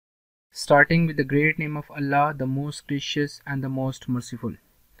Starting with the great name of Allah, the most gracious and the most merciful.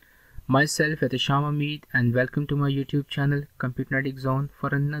 Myself Yatisham Hamid, and welcome to my YouTube channel Computernetic Zone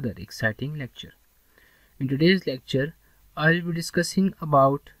for another exciting lecture. In today's lecture, I will be discussing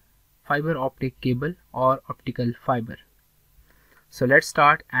about fiber optic cable or optical fiber. So let's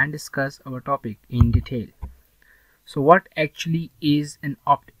start and discuss our topic in detail. So what actually is an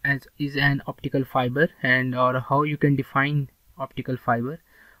optical fiber, and or how you can define optical fiber?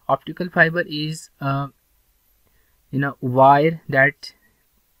 Optical fiber is wire that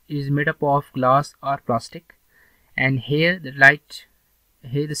is made up of glass or plastic, and here the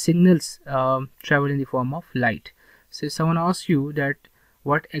signals travel in the form of light. So if someone asks you that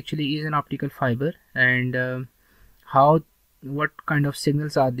what actually is an optical fiber and what kind of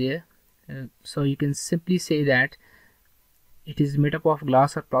signals are there, so you can simply say that it is made up of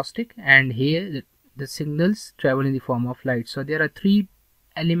glass or plastic, and here the signals travel in the form of light. So there are three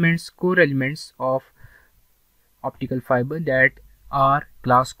core elements of optical fiber, that are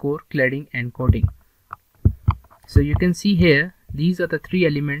glass core, cladding and coating. So you can see here these are the three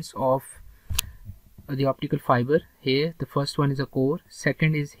elements of the optical fiber. Here the first one is a core,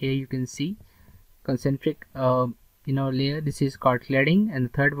 second is, here you can see concentric layer, this is called cladding, and the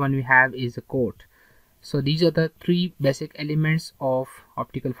third one we have is a coat. So these are the three basic elements of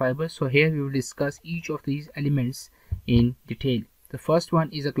optical fiber. So here we will discuss each of these elements in detail. The first one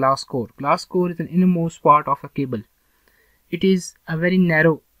is a glass core. Glass core is an innermost part of a cable. It is a very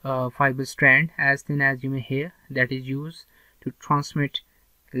narrow fiber strand, as thin as you may hear, that is used to transmit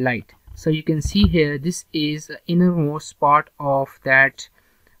light. So you can see here this is the innermost part of that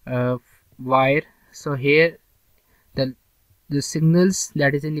wire. So here the signals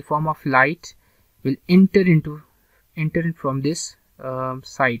that is in the form of light will enter in from this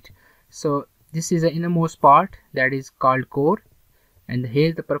side. So this is the innermost part that is called core, and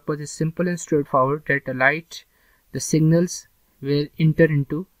here the purpose is simple and straightforward, that the signals will enter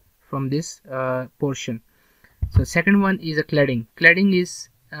into from this portion. So second one is a cladding. Cladding is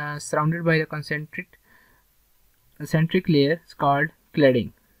surrounded by the concentric layer, it's called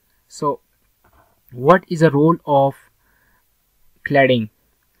cladding. So what is the role of cladding?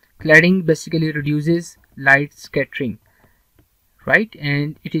 Cladding basically reduces light scattering, right,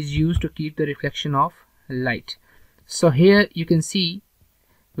 and it is used to keep the reflection of light. So here you can see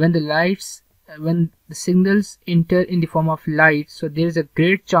when the signals enter in the form of light, so there is a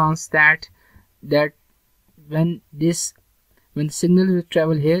great chance that when the signal will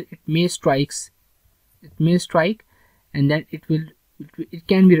travel here, it may strike, and then it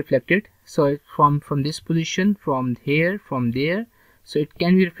can be reflected. So from this position, from here, from there, so it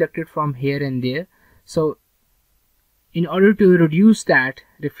can be reflected from here and there. So in order to reduce that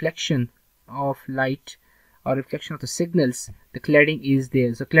reflection of light or reflection of the signals, the cladding is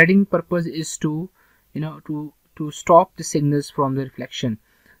there. So cladding purpose is to stop the signals from the reflection.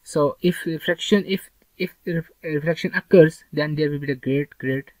 So if reflection occurs, then there will be the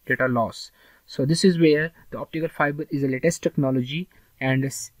great data loss. So this is where the optical fiber is the latest technology, and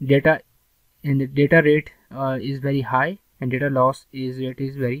the data rate is very high, and data loss is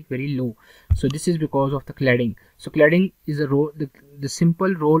very low. So this is because of the cladding. So cladding is a role. The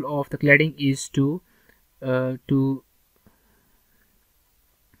simple role of the cladding is to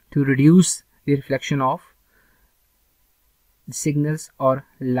reduce the reflection of the signals or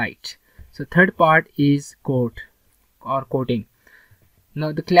light. So third part is coat or coating.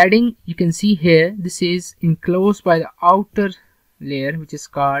 Now the cladding, you can see here, this is enclosed by the outer layer, which is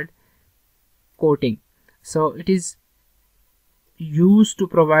called coating. So it is used to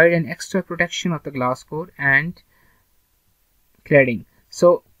provide an extra protection of the glass core and cladding.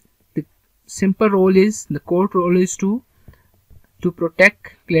 So the simple role is, the coat role is to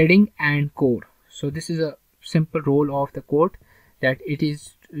protect cladding and core. So this is a simple role of the coat, that it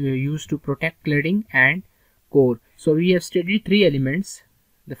is used to protect cladding and core. So we have studied three elements.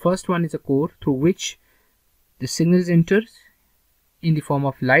 The first one is a core, through which the signals enter in the form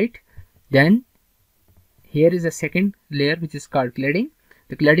of light. Then here is a second layer, which is called cladding.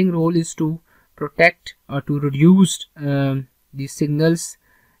 The cladding role is to protect or to reduce the intersignals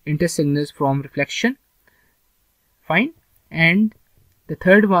from reflection. Fine. And the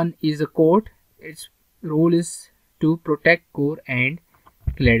third one is a coat. Its role is to protect core and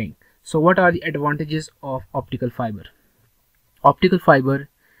cladding. So what are the advantages of optical fiber? Optical fiber,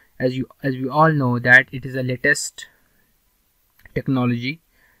 as we all know, that it is the latest technology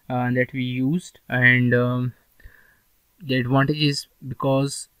that we used, and the advantage is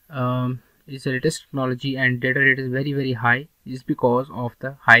because it's the latest technology and data rate is very high, is because of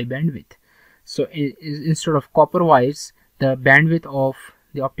the high bandwidth. So instead of copper wires, the bandwidth of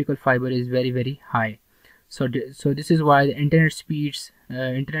the optical fiber is very high. So this is why the internet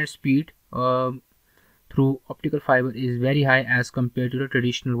speed through optical fiber is very high as compared to the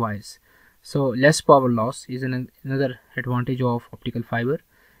traditional wires. So less power loss is another advantage of optical fiber.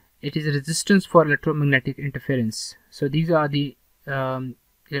 It is resistance for electromagnetic interference. So these are the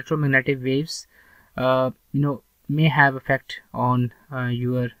electromagnetic waves may have effect on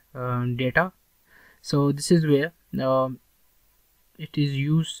your data. So this is where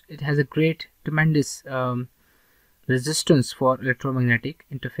it has a tremendous resistance for electromagnetic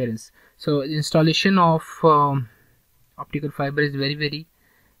interference. So the installation of optical fiber is very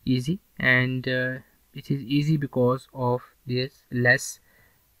easy, and it is easy because of this less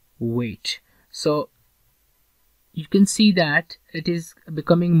weight. So you can see that it is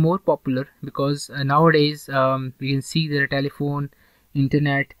becoming more popular because nowadays we can see that telephone,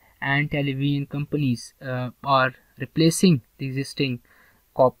 internet and television companies are replacing the existing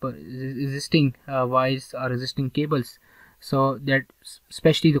wires or existing cables, so that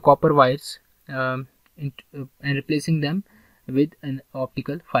especially the copper wires, and replacing them with an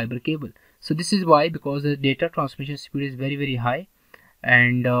optical fiber cable. So this is why, because the data transmission speed is very high.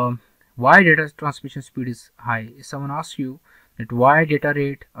 And why data transmission speed is high? If someone asks you that why data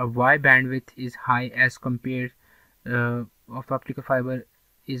rate or why bandwidth is high as compared of the optical fiber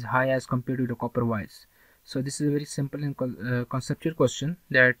is high as compared to the copper wires, so this is a very simple and conceptual question,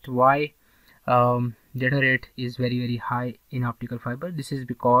 that why data rate is very high in optical fiber. This is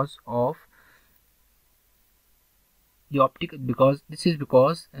because of the because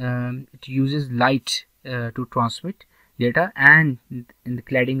it uses light to transmit data, and the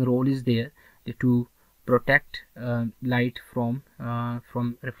cladding role is there to protect light from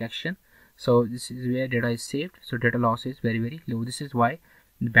reflection. So this is where data is saved, so data loss is very low. This is why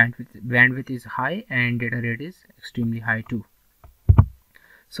the bandwidth is high and data rate is extremely high too.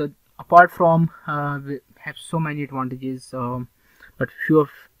 So apart from we have so many advantages, but few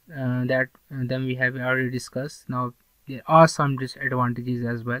of them we have already discussed. Now there are some disadvantages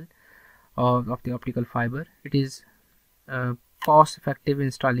as well of the optical fiber. It is cost effective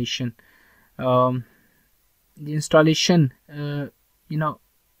installation. The installation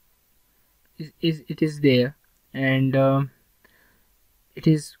is there, and it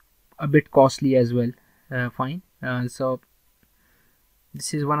is a bit costly as well. Fine. So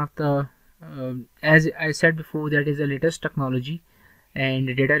this is one of the as I said before, that is the latest technology, and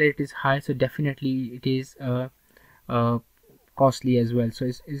the data rate is high, so definitely it is costly as well. So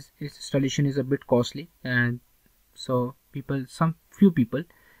its installation is a bit costly, and so few people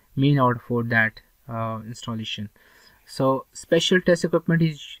may not afford that installation. So special test equipment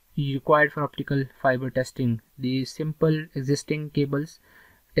is required for optical fiber testing. The simple existing cables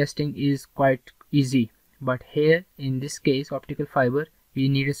testing is quite easy, but here in this case optical fiber, we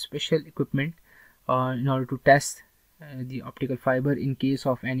need a special equipment in order to test the optical fiber in case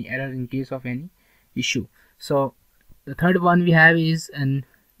of any error, in case of any issue. So the third one we have is, and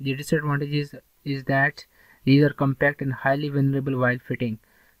the disadvantage is that these are compact and highly vulnerable while fitting.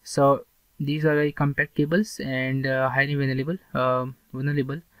 So these are very compact cables and highly vulnerable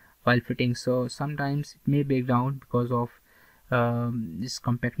while fitting. So sometimes it may break down because of this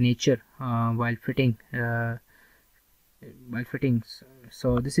compact nature while fitting.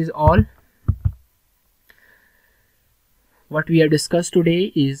 So this is all what we have discussed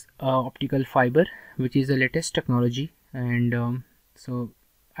today is optical fiber, which is the latest technology, and so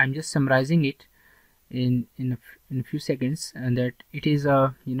I'm just summarizing it in a few seconds, and that it is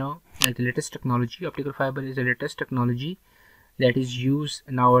like the latest technology. Optical fiber is the latest technology that is used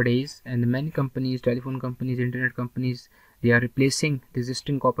nowadays, and many companies, telephone companies, internet companies, they are replacing the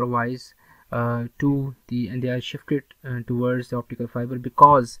existing copper wires and they are shifted towards the optical fiber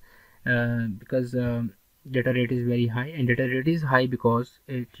because data rate is very high, and data rate is high because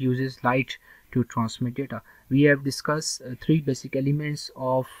it uses light to transmit data. We have discussed three basic elements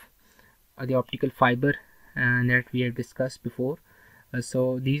of the optical fiber that we have discussed before.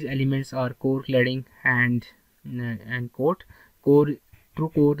 So these elements are core, cladding, and coat. Through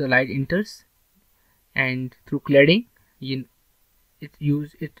core the light enters, and through cladding it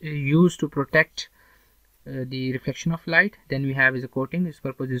used to protect the reflection of light. Then we have is a coating. Its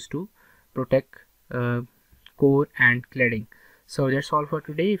purpose is to protect core and cladding. So that's all for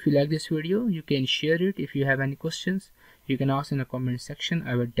today. If you like this video, you can share it. If you have any questions, you can ask in the comment section.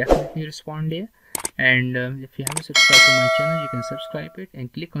 I will definitely respond there. And if you haven't subscribed to my channel, you can subscribe it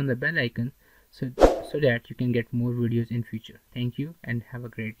and click on the bell icon so that you can get more videos in future. Thank you and have a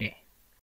great day.